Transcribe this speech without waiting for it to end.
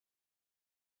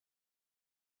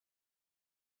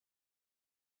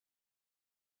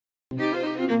The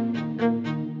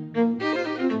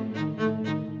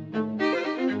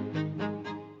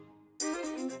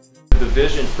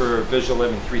vision for Visual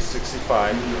Living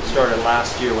 365 started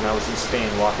last year when I was in Spain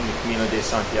walking the Camino de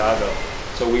Santiago.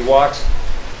 So we walked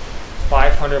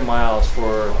 500 miles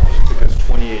for, took us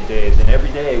 28 days, and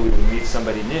every day we would meet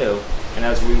somebody new, and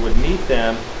as we would meet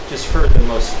them, just heard the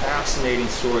most fascinating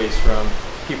stories from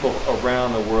people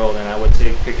around the world, and I would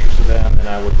take pictures of them and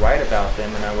I would write about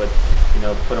them, and I would, you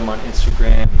know, put them on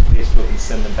Instagram and Facebook and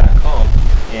send them back home,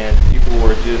 and people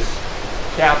were just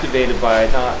captivated by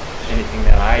not anything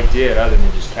that I did other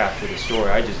than just capture the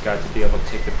story. I just got to be able to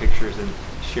take the pictures and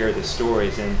share the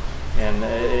stories, and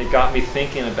it got me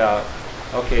thinking about,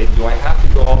 okay, do I have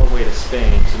to go all the way to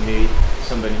Spain to meet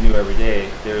somebody new every day?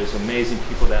 There's amazing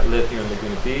people that live here in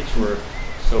Laguna Beach. We're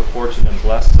so fortunate and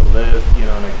blessed to live, you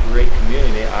know, in a great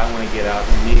community. I want to get out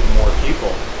and meet more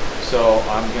people. So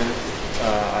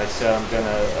I said I'm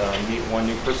gonna meet one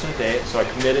new person a day. So I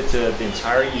committed to the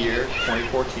entire year,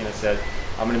 2014. I said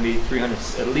I'm gonna meet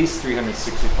at least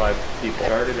 365 people.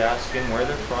 Started asking where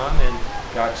they're from and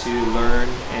got to learn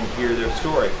and hear their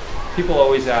story. People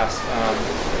always ask,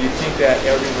 do you think that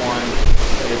everyone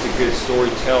is a good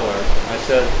storyteller? I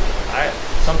said,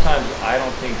 sometimes I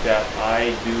don't think that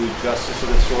I do justice to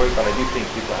the story, but I do think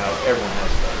everyone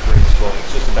has a great story.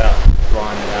 It's just about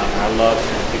drawing it out, and I love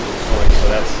hearing people's stories, so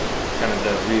that's kind of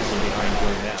the reason behind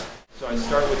doing that. So I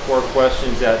start with 4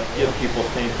 questions that get people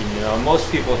thinking. You know, most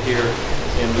people here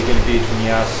in Laguna Beach, when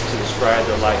you ask to describe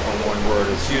their life in one word,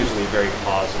 it's usually very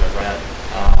positive, right?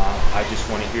 I just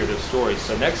want to hear their stories.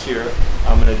 So next year,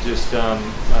 I'm going to just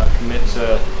commit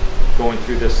to going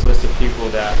through this list of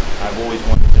people that I've always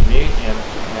wanted to meet. And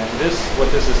what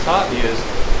this has taught me is,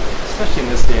 especially in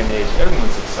this day and age,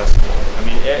 everyone's accessible. I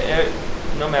mean,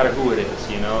 no matter who it is,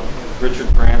 you know.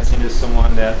 Richard Branson is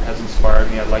someone that has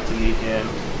inspired me. I'd like to meet him.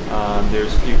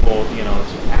 There's people, you know,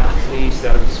 athletes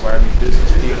that have inspired me, business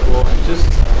people, and just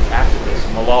activists.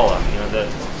 Malala, you know, the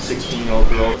 16-year-old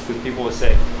girl. People would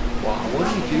say, wow, what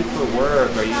do you do for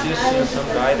work? Are you just, you know, some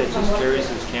guy that just carries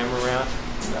his camera around?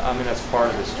 I mean, that's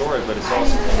part of the story, but it's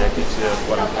also connected to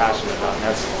what I'm passionate about, and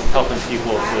that's helping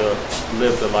people to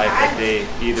live the life that they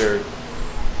either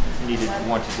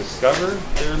want to discover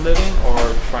they're living or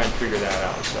try and figure that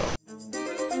out. So.